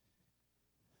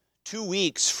2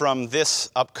 weeks from this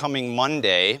upcoming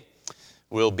Monday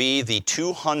will be the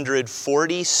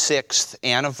 246th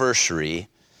anniversary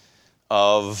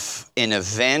of an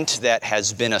event that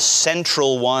has been a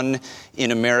central one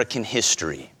in American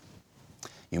history.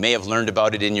 You may have learned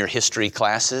about it in your history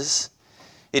classes.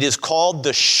 It is called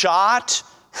the Shot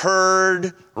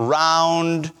Heard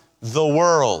Round the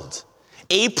World.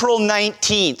 April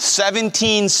 19th,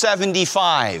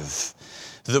 1775,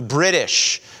 the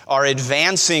British are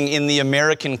advancing in the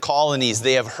American colonies.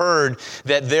 They have heard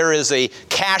that there is a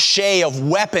cache of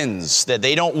weapons that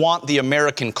they don't want the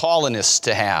American colonists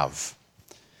to have.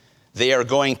 They are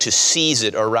going to seize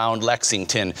it around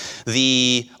Lexington.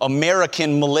 The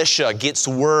American militia gets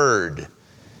word,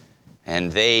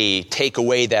 and they take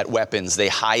away that weapons. They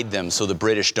hide them so the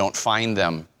British don't find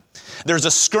them. There's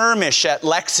a skirmish at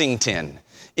Lexington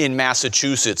in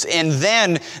Massachusetts. And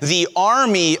then the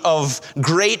army of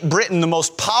Great Britain, the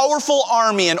most powerful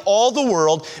army in all the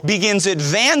world, begins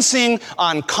advancing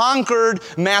on Concord,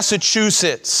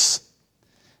 Massachusetts.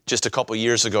 Just a couple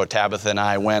years ago, Tabitha and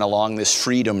I went along this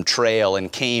Freedom Trail and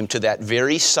came to that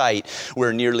very site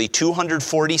where nearly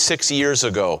 246 years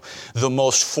ago, the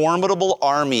most formidable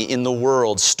army in the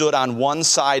world stood on one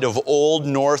side of Old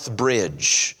North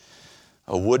Bridge,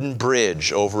 a wooden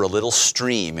bridge over a little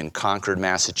stream in Concord,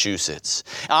 Massachusetts.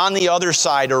 On the other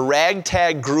side, a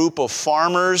ragtag group of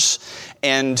farmers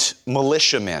and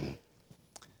militiamen.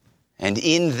 And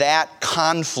in that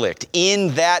conflict,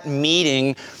 in that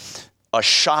meeting, a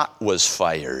shot was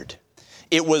fired.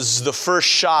 It was the first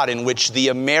shot in which the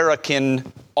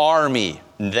American army,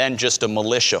 and then just a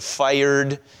militia,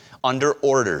 fired under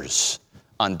orders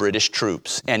on British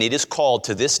troops. And it is called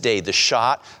to this day the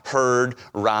Shot Heard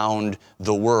Round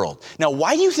the World. Now,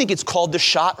 why do you think it's called the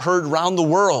Shot Heard Round the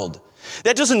World?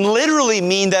 That doesn't literally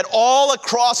mean that all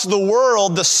across the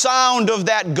world the sound of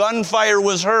that gunfire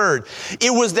was heard. It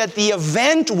was that the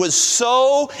event was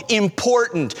so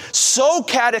important, so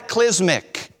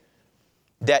cataclysmic,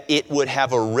 that it would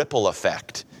have a ripple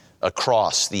effect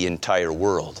across the entire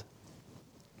world.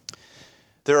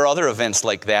 There are other events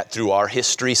like that through our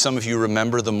history. Some of you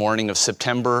remember the morning of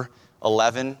September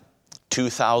 11,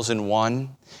 2001.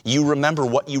 You remember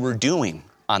what you were doing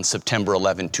on September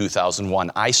 11, 2001.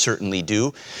 I certainly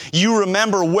do. You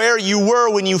remember where you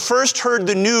were when you first heard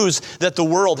the news that the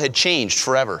world had changed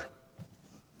forever.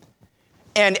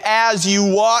 And as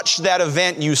you watched that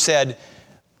event, you said,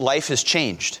 life has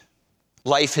changed.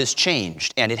 Life has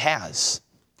changed, and it has.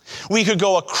 We could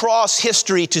go across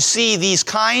history to see these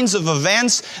kinds of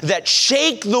events that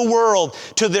shake the world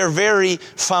to their very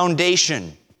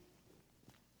foundation.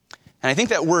 And I think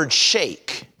that word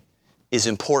shake is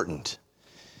important,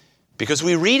 because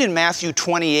we read in Matthew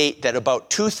 28 that about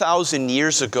 2,000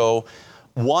 years ago,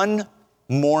 one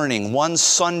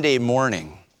Sunday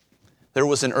morning, there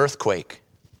was an earthquake,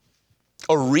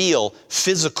 a real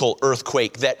physical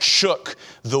earthquake that shook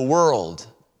the world.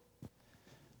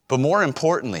 But more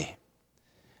importantly,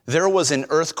 there was an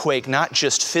earthquake, not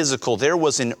just physical, there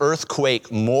was an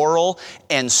earthquake moral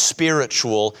and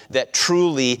spiritual that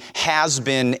truly has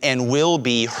been and will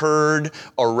be heard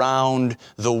around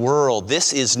the world.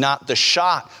 This is not the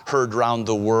shot heard around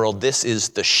the world, this is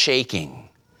the shaking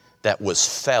that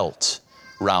was felt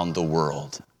around the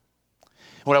world.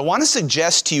 What I want to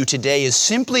suggest to you today is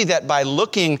simply that by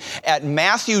looking at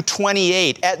Matthew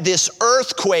 28, at this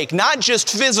earthquake, not just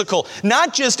physical,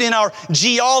 not just in our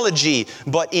geology,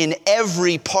 but in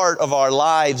every part of our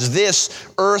lives, this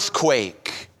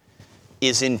earthquake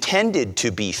is intended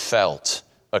to be felt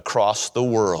across the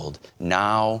world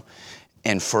now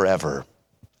and forever.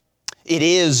 It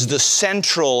is the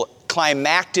central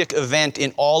climactic event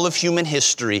in all of human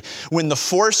history when the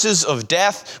forces of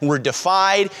death were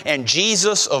defied and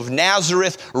Jesus of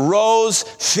Nazareth rose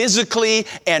physically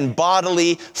and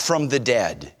bodily from the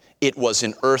dead. It was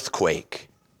an earthquake.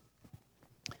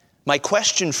 My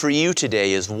question for you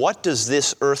today is, what does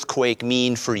this earthquake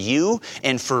mean for you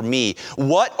and for me?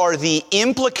 What are the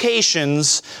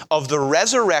implications of the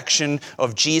resurrection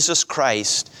of Jesus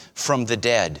Christ from the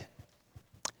dead?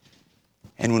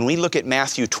 And when we look at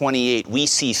Matthew 28, we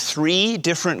see three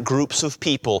different groups of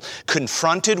people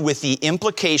confronted with the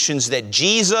implications that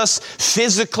Jesus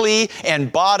physically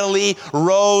and bodily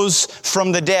rose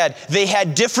from the dead. They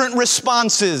had different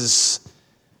responses.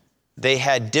 They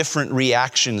had different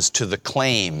reactions to the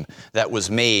claim that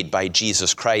was made by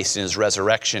Jesus Christ in his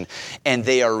resurrection. And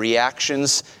they are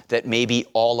reactions that maybe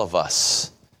all of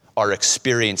us are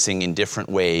experiencing in different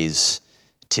ways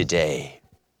today.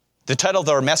 The title of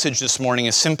our message this morning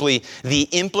is simply The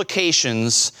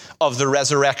Implications of the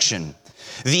Resurrection.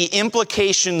 the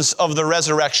implications of the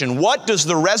resurrection. What does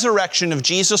the resurrection of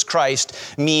Jesus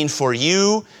Christ mean for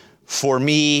you, for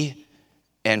me,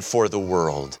 and for the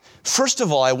world? First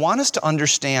of all, I want us to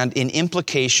understand an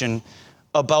implication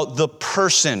about the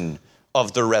person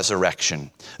of the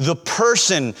resurrection. The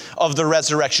person of the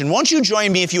resurrection. Won't you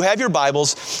join me, if you have your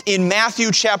Bibles, in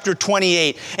Matthew chapter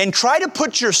 28 and try to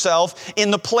put yourself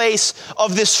in the place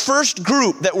of this first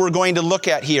group that we're going to look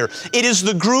at here. It is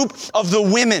the group of the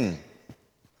women.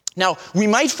 Now, we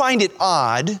might find it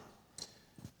odd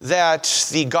that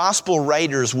the gospel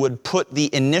writers would put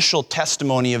the initial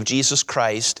testimony of Jesus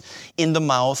Christ in the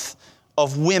mouth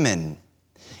of women.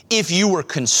 If you were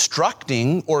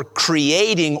constructing or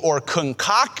creating or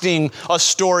concocting a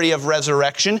story of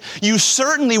resurrection, you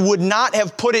certainly would not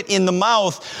have put it in the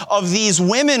mouth of these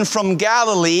women from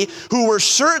Galilee who were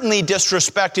certainly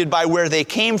disrespected by where they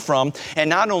came from, and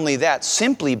not only that,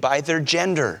 simply by their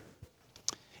gender.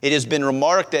 It has been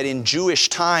remarked that in Jewish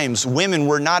times, women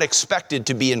were not expected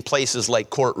to be in places like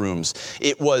courtrooms.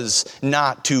 It was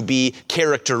not to be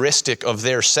characteristic of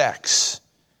their sex.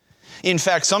 In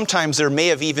fact, sometimes there may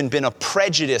have even been a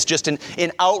prejudice, just an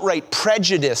outright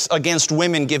prejudice against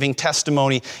women giving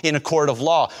testimony in a court of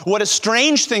law. What a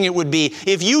strange thing it would be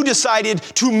if you decided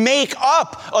to make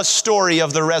up a story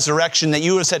of the resurrection that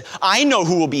you have said, I know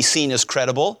who will be seen as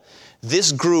credible.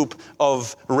 This group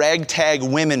of ragtag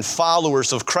women,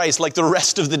 followers of Christ, like the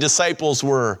rest of the disciples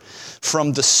were,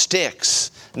 from the sticks,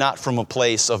 not from a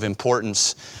place of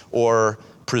importance or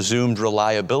presumed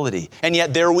reliability. And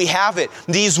yet there we have it.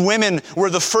 These women were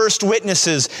the first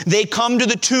witnesses. They come to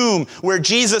the tomb where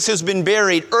Jesus has been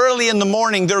buried early in the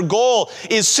morning. Their goal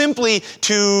is simply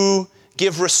to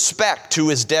give respect to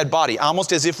his dead body,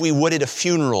 almost as if we would at a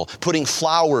funeral, putting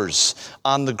flowers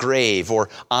on the grave or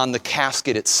on the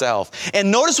casket itself. And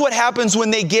notice what happens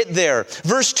when they get there.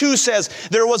 Verse 2 says,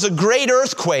 there was a great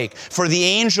earthquake, for the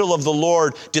angel of the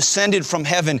Lord descended from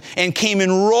heaven and came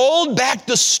and rolled back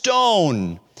the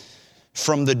stone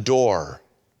from the door.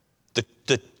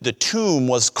 The tomb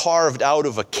was carved out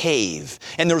of a cave,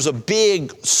 and there was a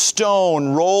big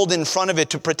stone rolled in front of it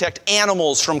to protect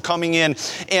animals from coming in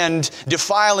and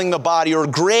defiling the body, or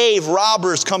grave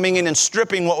robbers coming in and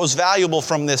stripping what was valuable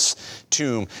from this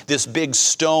tomb. This big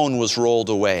stone was rolled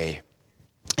away.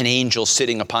 An angel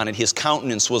sitting upon it. His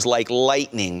countenance was like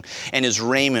lightning, and his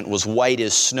raiment was white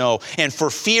as snow. And for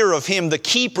fear of him, the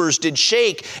keepers did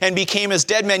shake and became as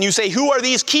dead men. You say, who are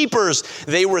these keepers?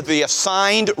 They were the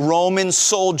assigned Roman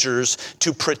soldiers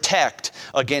to protect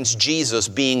against Jesus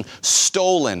being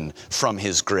stolen from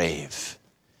his grave.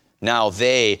 Now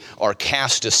they are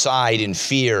cast aside in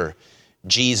fear.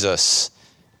 Jesus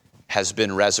has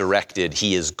been resurrected.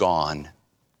 He is gone.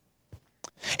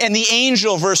 And the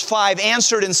angel, verse 5,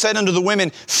 answered and said unto the women,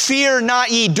 fear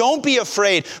not ye, don't be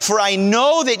afraid, for I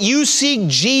know that you seek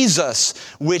Jesus,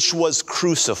 which was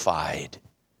crucified.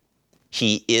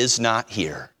 He is not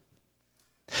here.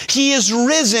 He is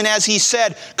risen, as he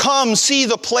said, come see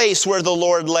the place where the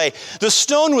Lord lay. The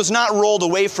stone was not rolled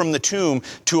away from the tomb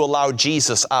to allow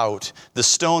Jesus out. The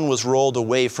stone was rolled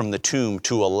away from the tomb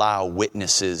to allow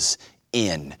witnesses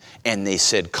in. And they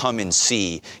said, come and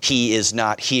see, he is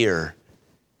not here.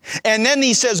 And then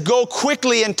he says, go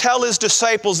quickly and tell his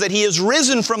disciples that he is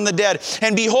risen from the dead.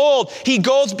 And behold, he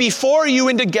goes before you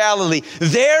into Galilee.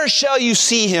 There shall you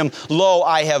see him. Lo,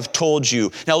 I have told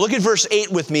you. Now look at verse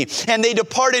 8 with me. And they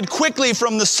departed quickly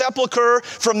from the sepulchre,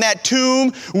 from that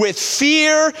tomb, with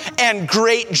fear and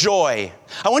great joy.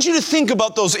 I want you to think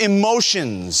about those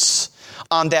emotions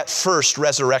on that first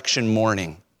resurrection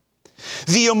morning.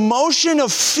 The emotion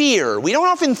of fear. We don't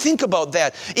often think about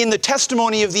that in the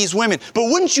testimony of these women. But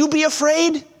wouldn't you be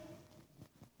afraid?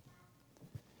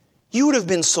 You would have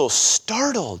been so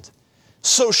startled,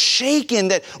 so shaken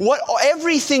that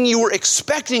everything you were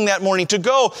expecting that morning to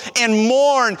go and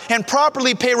mourn and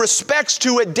properly pay respects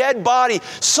to a dead body,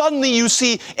 suddenly you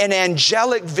see an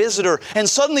angelic visitor, and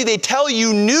suddenly they tell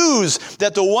you news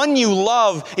that the one you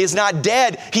love is not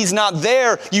dead, he's not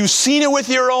there. You've seen it with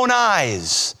your own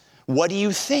eyes. What do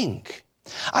you think?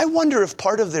 I wonder if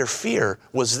part of their fear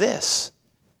was this.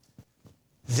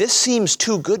 This seems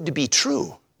too good to be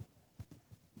true.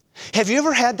 Have you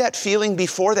ever had that feeling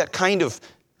before, that kind of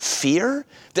fear?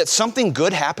 That something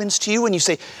good happens to you and you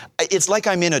say, it's like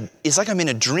I'm in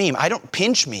a dream. Don't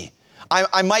pinch me.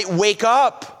 I might wake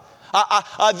up.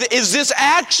 Is this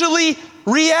actually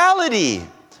reality?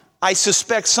 I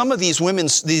suspect some of these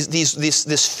women's,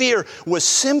 this fear was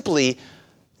simply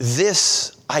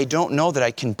this. I don't know that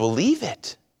I can believe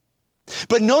it.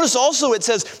 But notice also it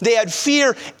says they had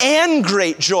fear and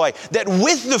great joy. That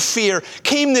with the fear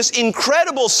came this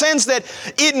incredible sense that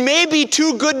it may be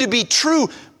too good to be true,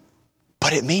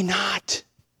 but it may not.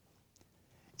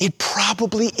 It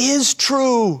probably is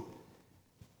true.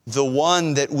 The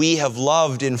one that we have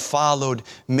loved and followed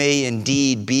may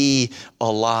indeed be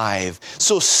alive.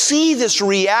 So see this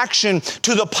reaction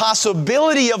to the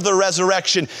possibility of the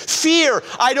resurrection. Fear,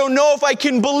 I don't know if I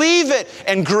can believe it.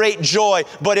 And great joy,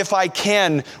 but if I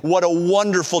can, what a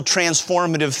wonderful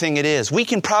transformative thing it is. We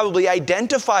can probably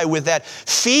identify with that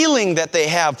feeling that they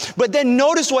have. But then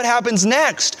notice what happens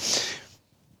next.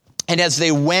 And as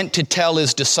they went to tell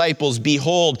his disciples,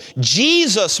 behold,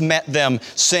 Jesus met them,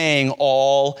 saying,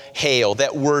 all hail.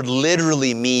 That word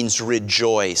literally means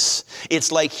rejoice.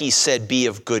 It's like he said, be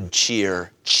of good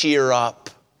cheer. Cheer up.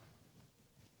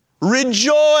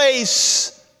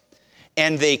 Rejoice.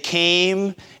 And they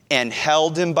came and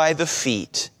held him by the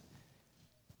feet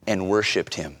and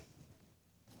worshiped him.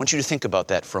 I want you to think about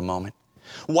that for a moment.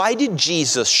 Why did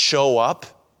Jesus show up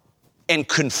and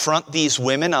confront these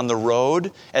women on the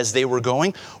road as they were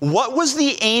going? What was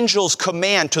the angel's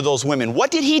command to those women?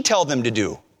 What did he tell them to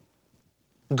do?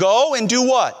 Go and do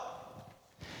what?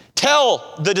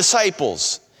 Tell the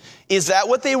disciples. Is that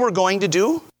what they were going to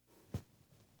do?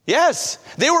 Yes,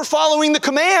 they were following the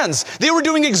commands. They were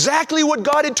doing exactly what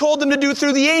God had told them to do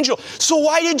through the angel. So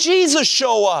why did Jesus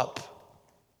show up?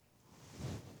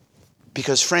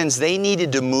 Because, friends, they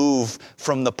needed to move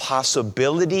from the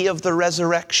possibility of the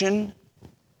resurrection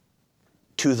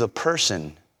to the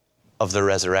person of the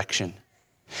resurrection.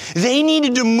 They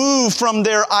needed to move from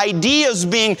their ideas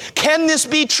being, can this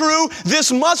be true?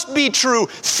 This must be true.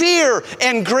 Fear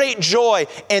and great joy.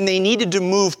 And they needed to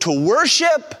move to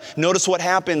worship. Notice what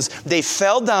happens. They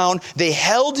fell down. They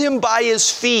held him by his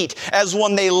feet as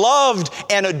one they loved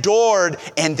and adored.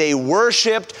 And they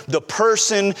worshiped the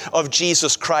person of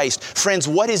Jesus Christ. Friends,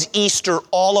 what is Easter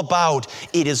all about?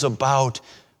 It is about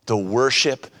the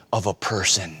worship of a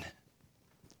person.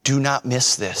 Do not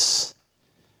miss this.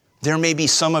 There may be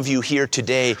some of you here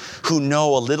today who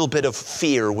know a little bit of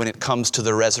fear when it comes to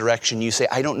the resurrection. You say,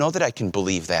 I don't know that I can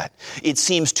believe that. It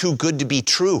seems too good to be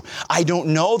true. I don't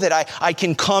know that I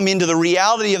can come into the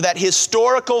reality of that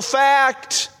historical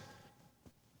fact.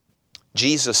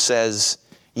 Jesus says,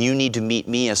 you need to meet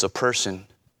me as a person.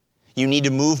 You need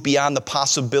to move beyond the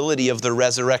possibility of the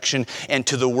resurrection and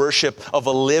to the worship of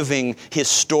a living,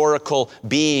 historical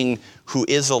being who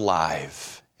is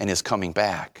alive and is coming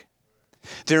back.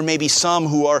 There may be some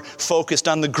who are focused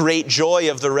on the great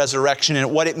joy of the resurrection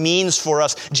and what it means for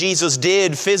us. Jesus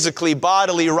did physically,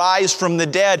 bodily rise from the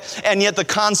dead, and yet the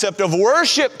concept of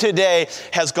worship today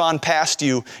has gone past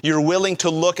you. You're willing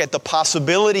to look at the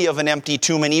possibility of an empty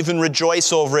tomb and even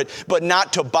rejoice over it, but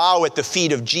not to bow at the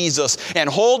feet of Jesus and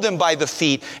hold him by the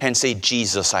feet and say,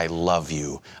 Jesus, I love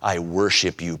you. I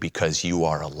worship you because you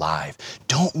are alive.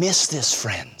 Don't miss this,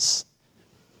 friends.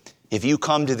 If you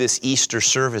come to this Easter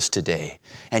service today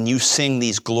and you sing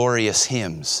these glorious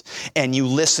hymns and you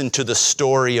listen to the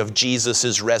story of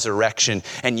Jesus' resurrection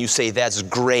and you say, that's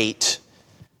great,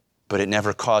 but it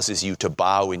never causes you to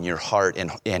bow in your heart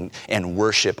and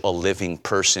worship a living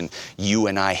person, you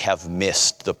and I have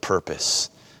missed the purpose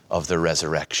of the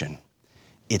resurrection.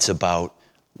 It's about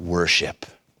worship.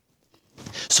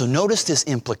 So notice this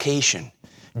implication.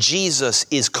 Jesus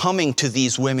is coming to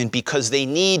these women because they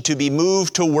need to be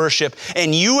moved to worship,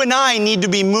 and you and I need to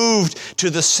be moved to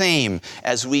the same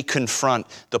as we confront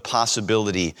the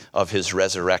possibility of his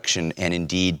resurrection and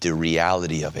indeed the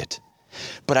reality of it.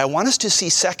 But I want us to see,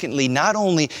 secondly, not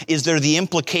only is there the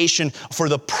implication for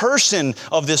the person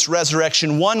of this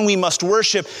resurrection, one we must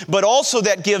worship, but also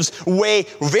that gives way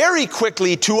very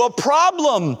quickly to a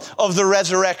problem of the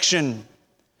resurrection.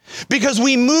 Because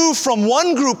we move from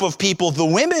one group of people, the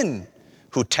women,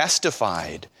 who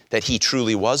testified that he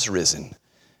truly was risen,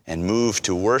 and move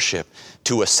to worship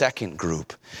to a second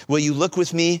group. Will you look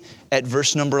with me at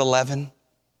verse number 11?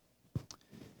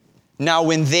 Now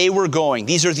when they were going,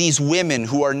 these are these women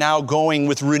who are now going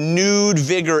with renewed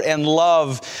vigor and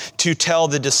love to tell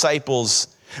the disciples,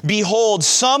 behold,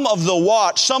 some of the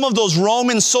watch, some of those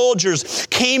Roman soldiers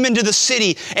came into the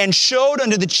city and showed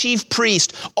unto the chief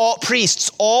priests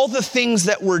all the things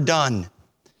that were done.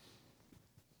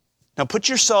 Now put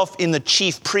yourself in the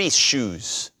chief priest's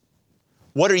shoes.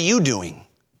 What are you doing?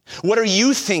 What are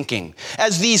you thinking?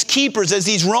 As these keepers, as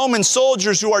these Roman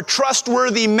soldiers who are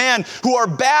trustworthy men, who are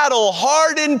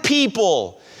battle-hardened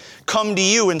people, come to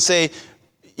you and say,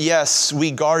 yes,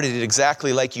 we guarded it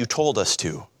exactly like you told us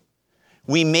to.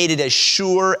 We made it as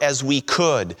sure as we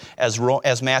could,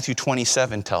 as Matthew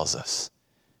 27 tells us.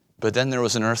 But then there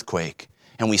was an earthquake,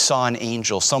 and we saw an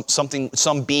angel,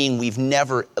 some being we've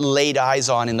never laid eyes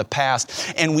on in the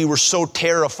past, and we were so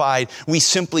terrified we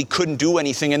simply couldn't do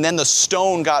anything. And then the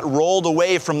stone got rolled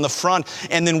away from the front,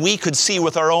 and then we could see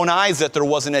with our own eyes that there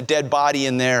wasn't a dead body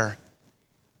in there.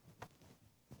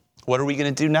 What are we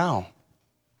going to do now?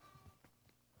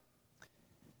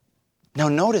 Now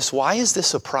notice, why is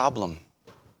this a problem?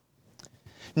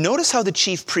 Notice how the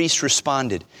chief priest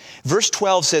responded. Verse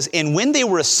 12 says, and when they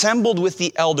were assembled with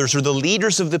the elders, or the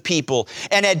leaders of the people,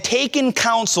 and had taken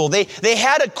counsel, they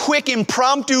had a quick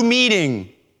impromptu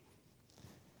meeting.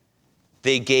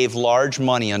 They gave large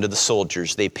money unto the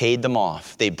soldiers. They paid them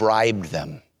off. They bribed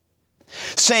them,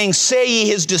 saying, say ye,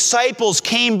 his disciples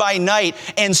came by night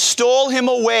and stole him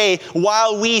away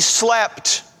while we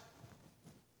slept.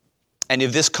 And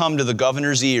if this come to the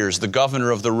governor's ears, the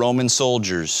governor of the Roman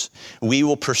soldiers, we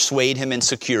will persuade him and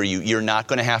secure you. You're not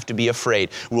going to have to be afraid.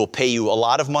 We'll pay you a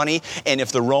lot of money, and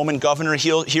if the Roman governor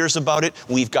hears about it,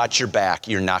 we've got your back.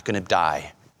 You're not going to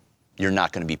die. You're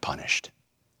not going to be punished.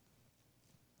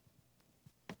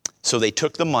 So they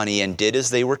took the money and did as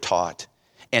they were taught,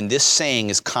 and this saying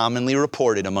is commonly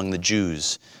reported among the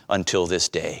Jews until this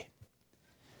day.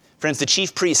 Friends, the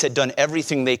chief priests had done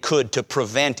everything they could to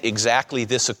prevent exactly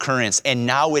this occurrence, and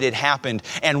now it had happened.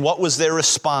 And what was their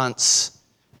response?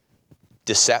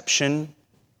 Deception,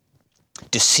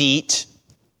 deceit,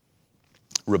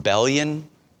 rebellion.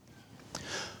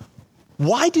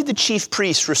 Why did the chief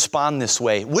priests respond this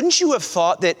way? Wouldn't you have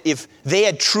thought that if they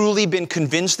had truly been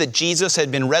convinced that Jesus had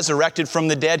been resurrected from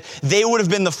the dead, they would have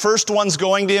been the first ones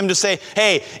going to him to say,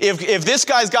 hey, if this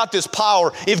guy's got this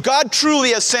power, if God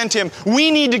truly has sent him, we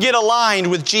need to get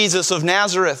aligned with Jesus of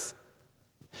Nazareth?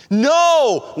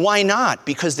 No! Why not?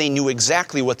 Because they knew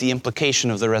exactly what the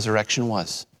implication of the resurrection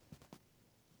was.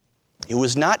 It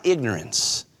was not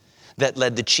ignorance that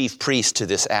led the chief priest to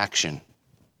this action.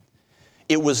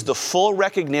 It was the full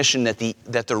recognition that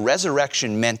the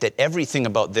resurrection meant that everything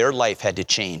about their life had to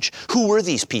change. Who were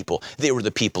these people? They were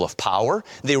the people of power.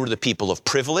 They were the people of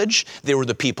privilege. They were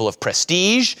the people of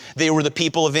prestige. They were the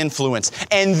people of influence.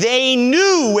 And they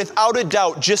knew without a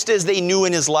doubt, just as they knew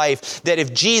in his life, that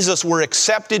if Jesus were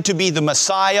accepted to be the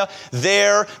Messiah,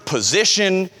 their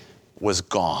position was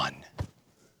gone.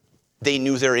 They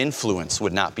knew their influence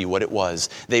would not be what it was.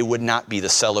 They would not be the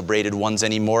celebrated ones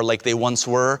anymore like they once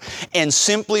were. And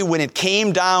simply when it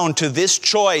came down to this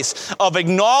choice of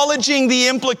acknowledging the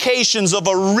implications of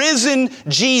a risen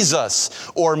Jesus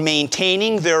or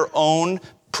maintaining their own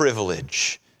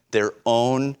privilege, their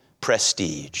own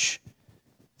prestige,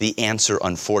 the answer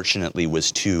unfortunately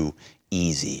was too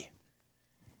easy.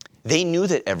 They knew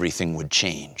that everything would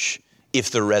change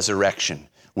if the resurrection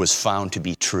was found to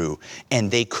be true, and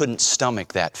they couldn't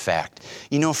stomach that fact.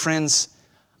 You know, friends,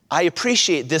 I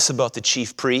appreciate this about the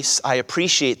chief priests. I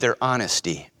appreciate their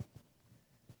honesty.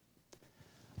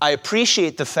 I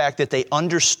appreciate the fact that they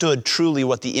understood truly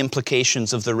what the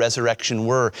implications of the resurrection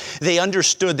were. They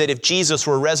understood that if Jesus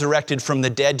were resurrected from the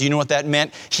dead, do you know what that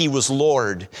meant? He was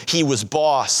Lord. He was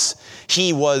boss.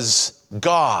 He was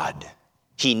God.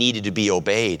 He needed to be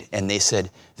obeyed. And they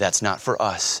said, that's not for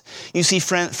us. You see,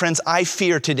 friends, I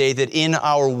fear today that in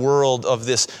our world of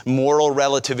this moral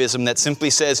relativism that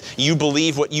simply says, you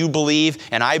believe what you believe,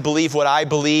 and I believe what I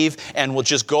believe, and we'll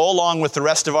just go along with the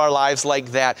rest of our lives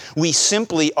like that, we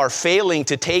simply are failing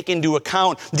to take into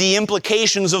account the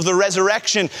implications of the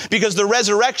resurrection, because the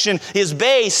resurrection is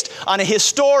based on a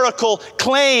historical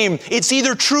claim. It's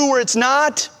either true or it's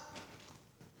not.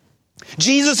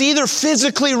 Jesus either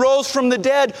physically rose from the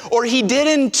dead or he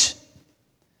didn't.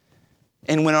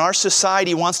 And when our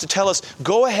society wants to tell us,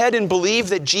 go ahead and believe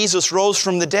that Jesus rose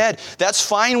from the dead, that's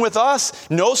fine with us.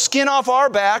 No skin off our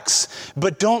backs,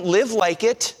 but don't live like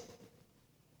it.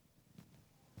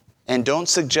 And don't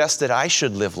suggest that I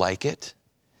should live like it.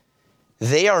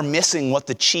 They are missing what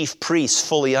the chief priests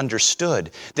fully understood,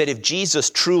 that if Jesus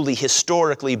truly,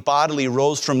 historically, bodily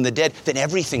rose from the dead, then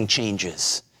everything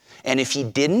changes. And if he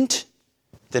didn't,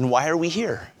 then why are we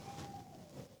here?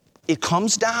 It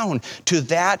comes down to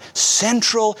that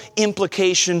central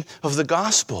implication of the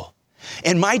gospel.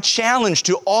 And my challenge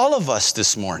to all of us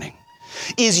this morning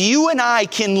is you and I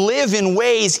can live in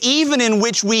ways even in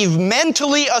which we've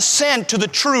mentally assent to the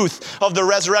truth of the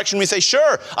resurrection. We say,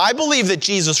 sure, I believe that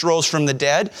Jesus rose from the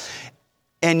dead.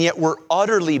 And yet we're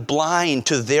utterly blind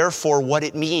to therefore what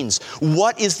it means.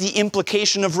 What is the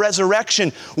implication of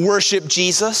resurrection? Worship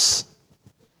Jesus.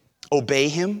 Obey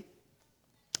him.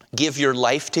 Give your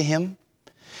life to him.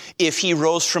 If he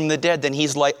rose from the dead, then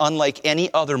he's unlike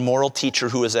any other moral teacher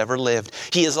who has ever lived.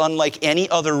 He is unlike any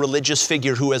other religious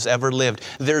figure who has ever lived.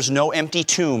 There's no empty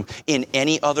tomb in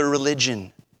any other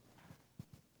religion.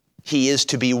 He is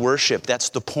to be worshiped. That's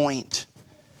the point.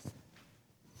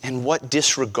 And what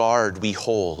disregard we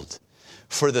hold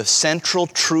for the central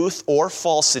truth or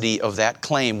falsity of that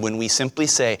claim when we simply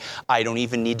say, I don't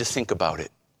even need to think about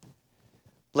it.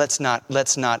 Let's not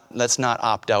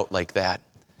opt out like that.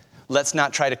 Let's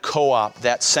not try to co-opt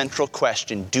that central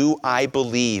question. Do I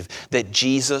believe that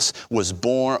Jesus was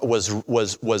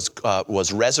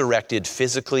resurrected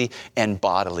physically and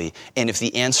bodily? And if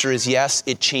the answer is yes,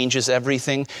 it changes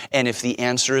everything. And if the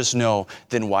answer is no,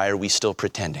 then why are we still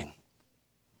pretending?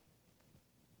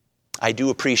 I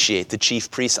do appreciate the chief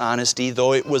priest's honesty.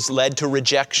 Though it was led to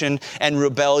rejection and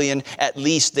rebellion, at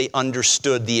least they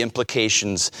understood the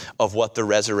implications of what the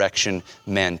resurrection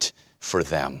meant for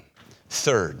them.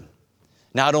 Third,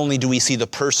 not only do we see the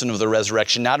person of the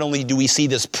resurrection, not only do we see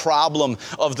this problem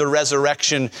of the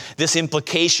resurrection, this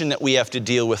implication that we have to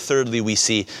deal with, thirdly, we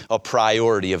see a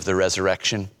priority of the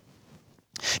resurrection.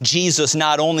 Jesus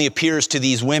not only appears to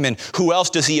these women, who else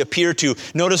does he appear to?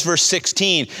 Notice verse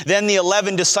 16. Then the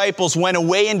 11 disciples went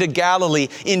away into Galilee,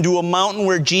 into a mountain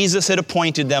where Jesus had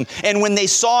appointed them. And when they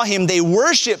saw him, they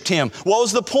worshiped him. What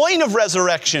was the point of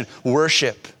resurrection?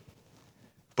 Worship.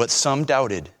 But some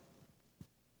doubted.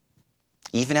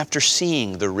 Even after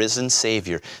seeing the risen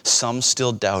Savior, some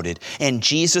still doubted. And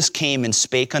Jesus came and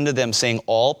spake unto them, saying,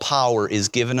 All power is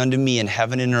given unto me in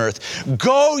heaven and earth.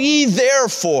 Go ye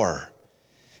therefore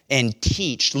and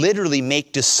teach, literally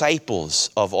make disciples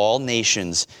of all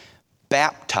nations,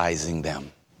 baptizing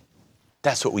them.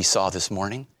 That's what we saw this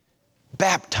morning.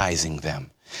 Baptizing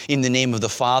them. In the name of the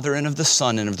Father and of the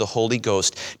Son and of the Holy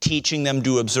Ghost, teaching them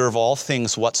to observe all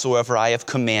things whatsoever I have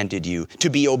commanded you, to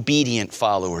be obedient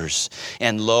followers.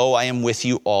 And lo, I am with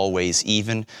you always,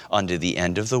 even unto the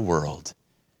end of the world.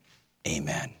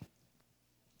 Amen.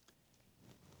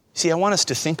 See, I want us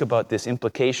to think about this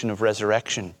implication of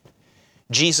resurrection.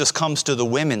 Jesus comes to the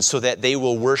women so that they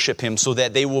will worship him, so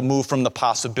that they will move from the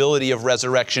possibility of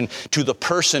resurrection to the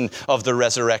person of the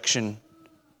resurrection.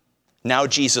 Now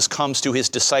Jesus comes to his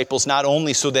disciples not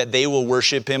only so that they will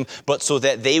worship him, but so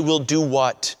that they will do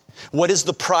what? What is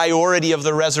the priority of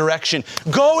the resurrection?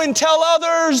 Go and tell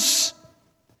others.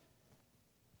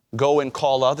 Go and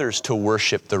call others to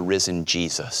worship the risen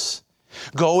Jesus.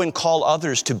 Go and call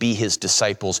others to be his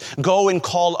disciples. Go and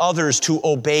call others to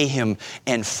obey him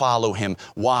and follow him.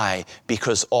 Why?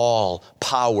 Because all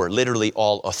power, literally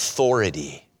all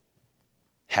authority,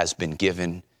 has been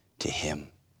given to him.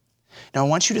 Now, I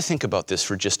want you to think about this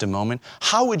for just a moment.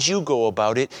 How would you go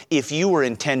about it if you were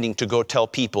intending to go tell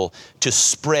people to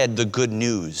spread the good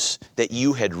news that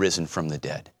you had risen from the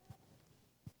dead?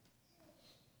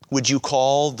 Would you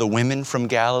call the women from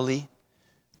Galilee?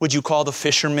 Would you call the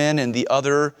fishermen and the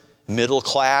other middle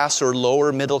class or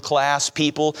lower middle class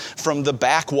people from the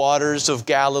backwaters of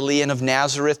Galilee and of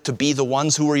Nazareth to be the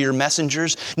ones who are your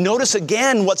messengers? Notice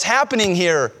again what's happening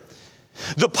here.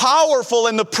 The powerful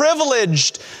and the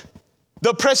privileged,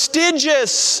 the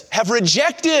prestigious have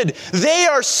rejected. They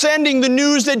are sending the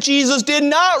news that Jesus did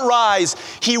not rise.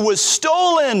 He was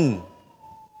stolen.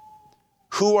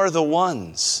 Who are the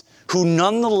ones who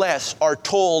nonetheless are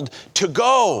told to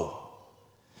go?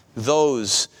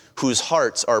 Those whose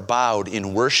hearts are bowed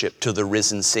in worship to the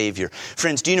risen Savior.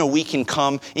 Friends, do you know we can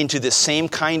come into this same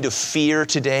kind of fear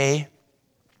today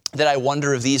that I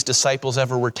wonder if these disciples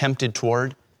ever were tempted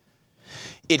toward?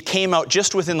 It came out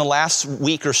just within the last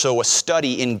week or so, a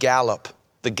study in Gallup,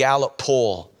 the Gallup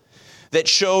poll, that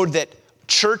showed that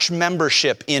church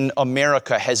membership in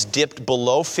America has dipped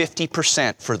below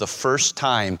 50% for the first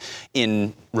time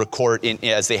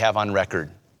as they have on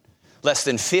record. Less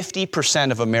than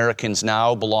 50% of Americans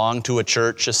now belong to a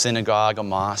church, a synagogue, a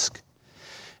mosque.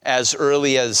 As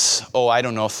early as,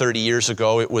 30 years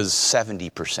ago, it was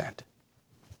 70%.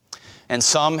 And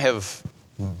some have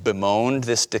bemoaned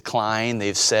this decline.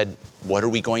 They've said, what are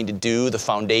we going to do? The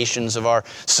foundations of our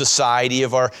society,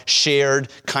 of our shared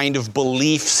kind of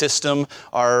belief system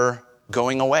are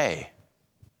going away.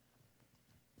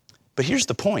 But here's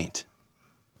the point.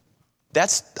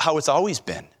 That's how it's always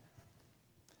been.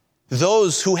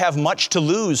 Those who have much to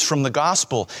lose from the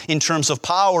gospel in terms of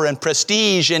power and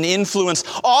prestige and influence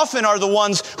often are the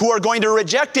ones who are going to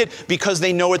reject it because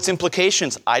they know its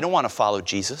implications. I don't want to follow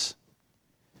Jesus.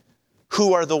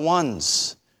 Who are the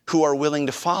ones who are willing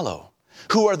to follow?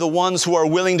 Who are the ones who are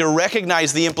willing to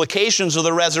recognize the implications of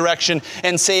the resurrection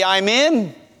and say, I'm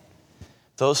in?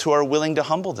 Those who are willing to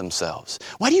humble themselves.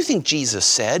 Why do you think Jesus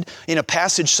said in a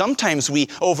passage sometimes we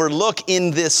overlook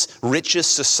in this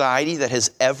richest society that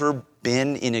has ever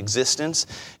been in existence?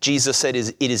 Jesus said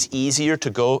it is easier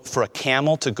for a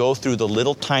camel to go through the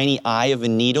little tiny eye of a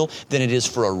needle than it is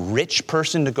for a rich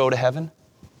person to go to heaven.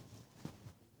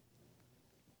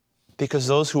 Because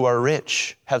those who are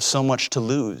rich have so much to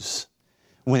lose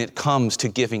when it comes to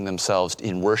giving themselves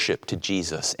in worship to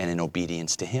Jesus and in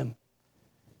obedience to Him.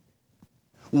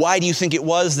 Why do you think it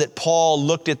was that Paul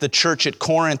looked at the church at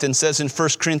Corinth and says in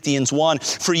 1 Corinthians 1,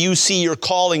 "For you see your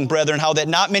calling, brethren, how that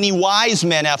not many wise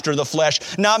men after the flesh,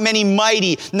 not many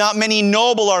mighty, not many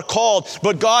noble are called,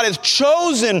 but God has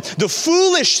chosen the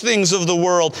foolish things of the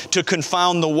world to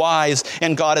confound the wise,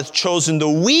 and God has chosen the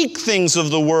weak things of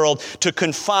the world to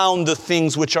confound the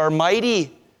things which are mighty."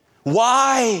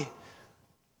 Why?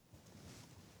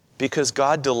 Because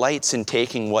God delights in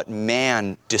taking what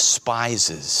man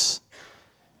despises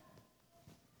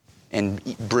and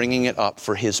bringing it up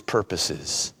for His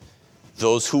purposes.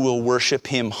 Those who will worship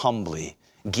Him humbly,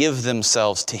 give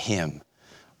themselves to Him,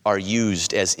 are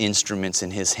used as instruments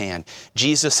in His hand.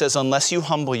 Jesus says, unless you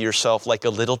humble yourself like a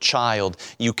little child,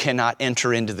 you cannot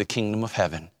enter into the kingdom of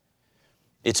heaven.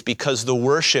 It's because the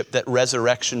worship that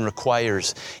resurrection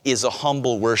requires is a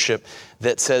humble worship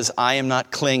that says, I am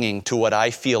not clinging to what I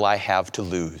feel I have to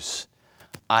lose.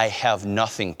 I have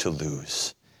nothing to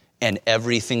lose and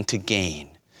everything to gain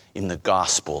in the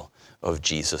gospel of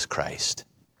Jesus Christ.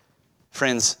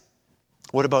 Friends,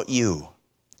 what about you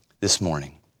this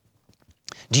morning?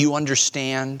 Do you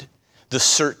understand the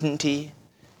certainty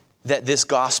that this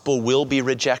gospel will be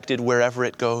rejected wherever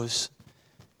it goes?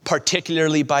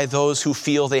 Particularly by those who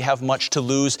feel they have much to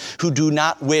lose, who do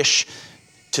not wish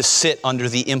to sit under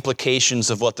the implications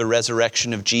of what the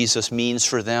resurrection of Jesus means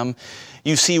for them.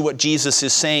 You see, what Jesus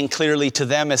is saying clearly to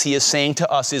them, as He is saying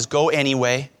to us, is go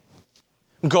anyway.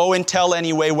 Go and tell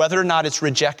anyway, whether or not it's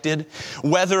rejected,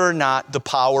 whether or not the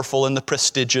powerful and the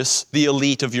prestigious, the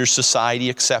elite of your society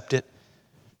accept it.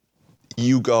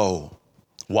 You go.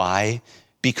 Why?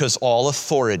 Because all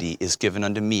authority is given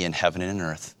unto me in heaven and in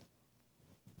earth.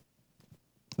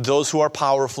 Those who are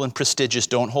powerful and prestigious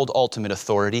don't hold ultimate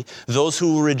authority. Those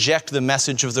who reject the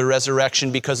message of the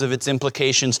resurrection because of its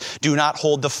implications do not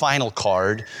hold the final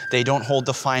card. They don't hold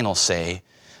the final say.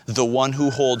 The one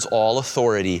who holds all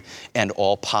authority and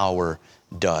all power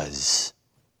does.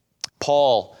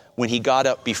 Paul, when he got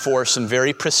up before some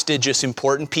very prestigious,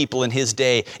 important people in his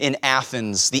day in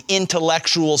Athens, the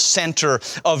intellectual center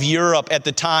of Europe at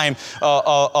the time,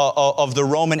 of the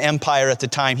Roman Empire at the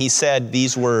time, he said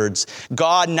these words,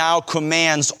 God now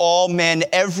commands all men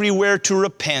everywhere to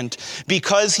repent,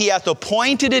 because He hath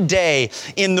appointed a day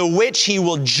in the which He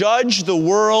will judge the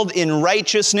world in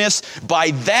righteousness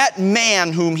by that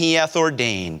man whom He hath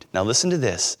ordained. Now listen to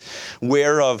this.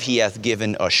 Whereof He hath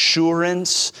given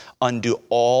assurance unto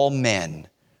all men,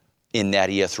 in that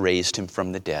He hath raised Him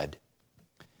from the dead.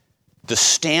 The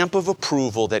stamp of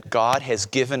approval that God has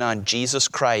given on Jesus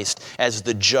Christ as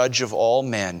the judge of all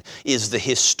men is the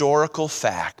historical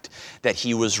fact that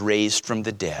He was raised from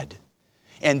the dead.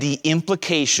 And the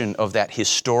implication of that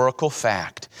historical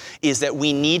fact is that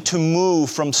we need to move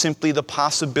from simply the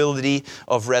possibility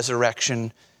of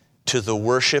resurrection to the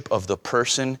worship of the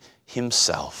person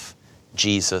Himself,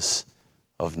 Jesus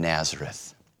of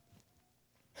Nazareth.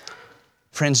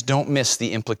 Friends, don't miss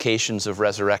the implications of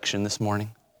resurrection this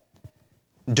morning.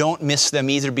 Don't miss them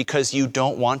either because you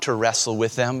don't want to wrestle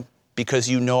with them, because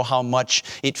you know how much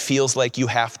it feels like you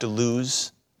have to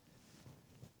lose.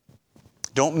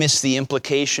 Don't miss the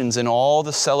implications and all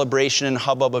the celebration and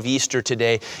hubbub of Easter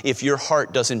today if your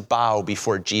heart doesn't bow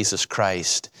before Jesus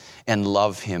Christ and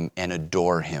love Him and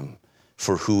adore Him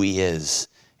for who He is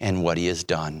and what He has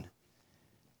done.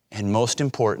 And most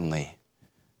importantly,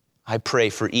 I pray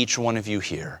for each one of you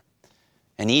here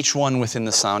and each one within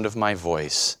the sound of my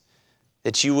voice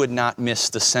that you would not miss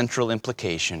the central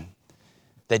implication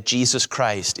that Jesus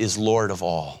Christ is Lord of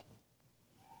all.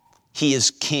 He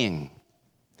is King.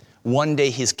 One day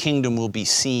His kingdom will be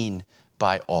seen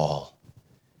by all.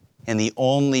 And the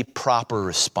only proper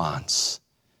response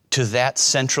to that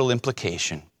central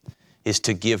implication is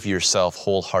to give yourself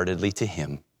wholeheartedly to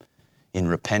Him in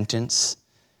repentance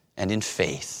and in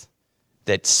faith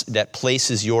that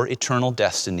places your eternal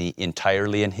destiny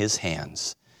entirely in His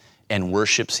hands and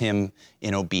worships Him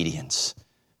in obedience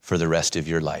for the rest of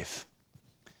your life.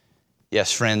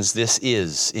 Yes, friends, this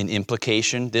is an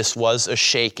implication. This was a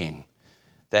shaking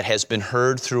that has been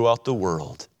heard throughout the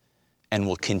world and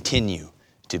will continue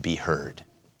to be heard.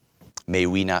 May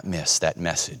we not miss that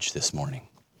message this morning.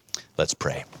 Let's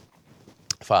pray.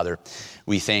 Father,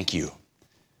 we thank You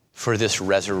for this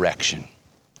resurrection.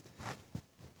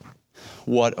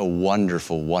 What a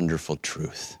wonderful, wonderful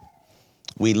truth.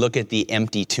 We look at the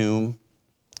empty tomb.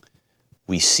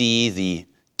 We see the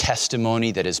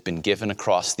testimony that has been given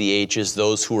across the ages,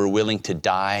 those who were willing to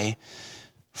die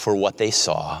for what they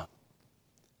saw.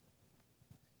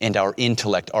 and our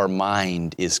intellect, our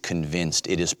mind is convinced,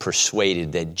 it is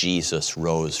persuaded that Jesus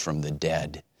rose from the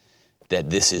dead, that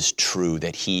this is true,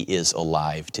 that he is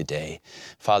alive today.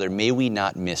 Father, may we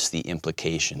not miss the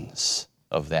implications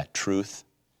of that truth.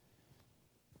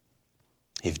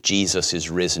 If Jesus is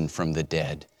risen from the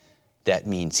dead, that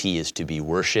means he is to be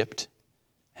worshiped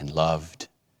and loved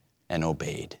and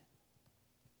obeyed.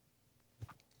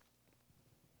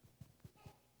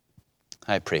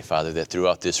 I pray, Father, that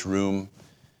throughout this room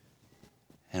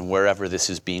and wherever this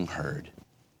is being heard,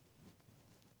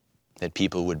 that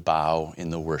people would bow in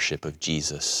the worship of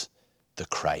Jesus, the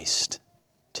Christ,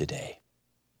 today.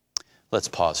 Let's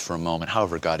pause for a moment.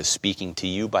 However God is speaking to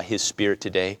you by his Spirit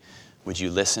today, would you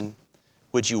listen?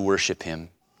 Would you worship him?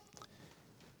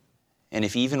 And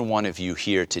if even one of you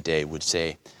here today would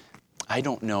say, I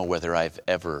don't know whether I've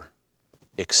ever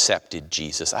accepted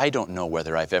Jesus. I don't know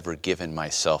whether I've ever given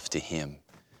myself to him.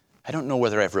 I don't know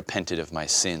whether I've repented of my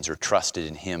sins or trusted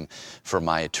in him for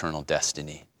my eternal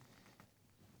destiny.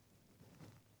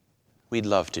 We'd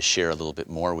love to share a little bit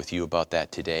more with you about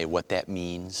that today, what that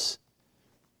means,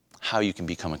 how you can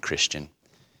become a Christian.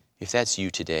 If that's you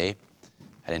today,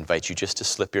 I'd invite you just to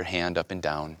slip your hand up and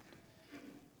down.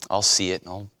 I'll see it and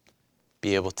I'll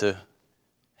be able to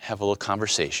have a little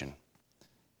conversation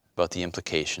about the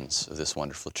implications of this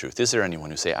wonderful truth. Is there anyone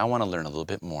who say, I want to learn a little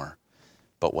bit more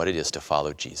about what it is to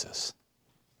follow Jesus?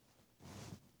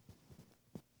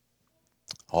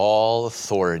 All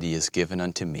authority is given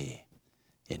unto me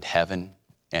in heaven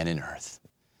and in earth.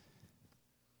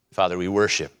 Father, we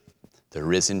worship the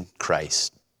risen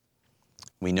Christ.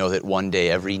 We know that one day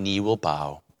every knee will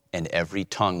bow and every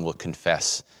tongue will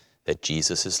confess that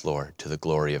Jesus is Lord, to the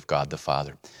glory of God the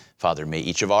Father. Father, may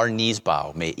each of our knees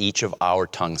bow. May each of our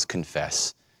tongues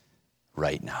confess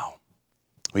right now.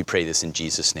 We pray this in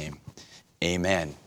Jesus' name. Amen.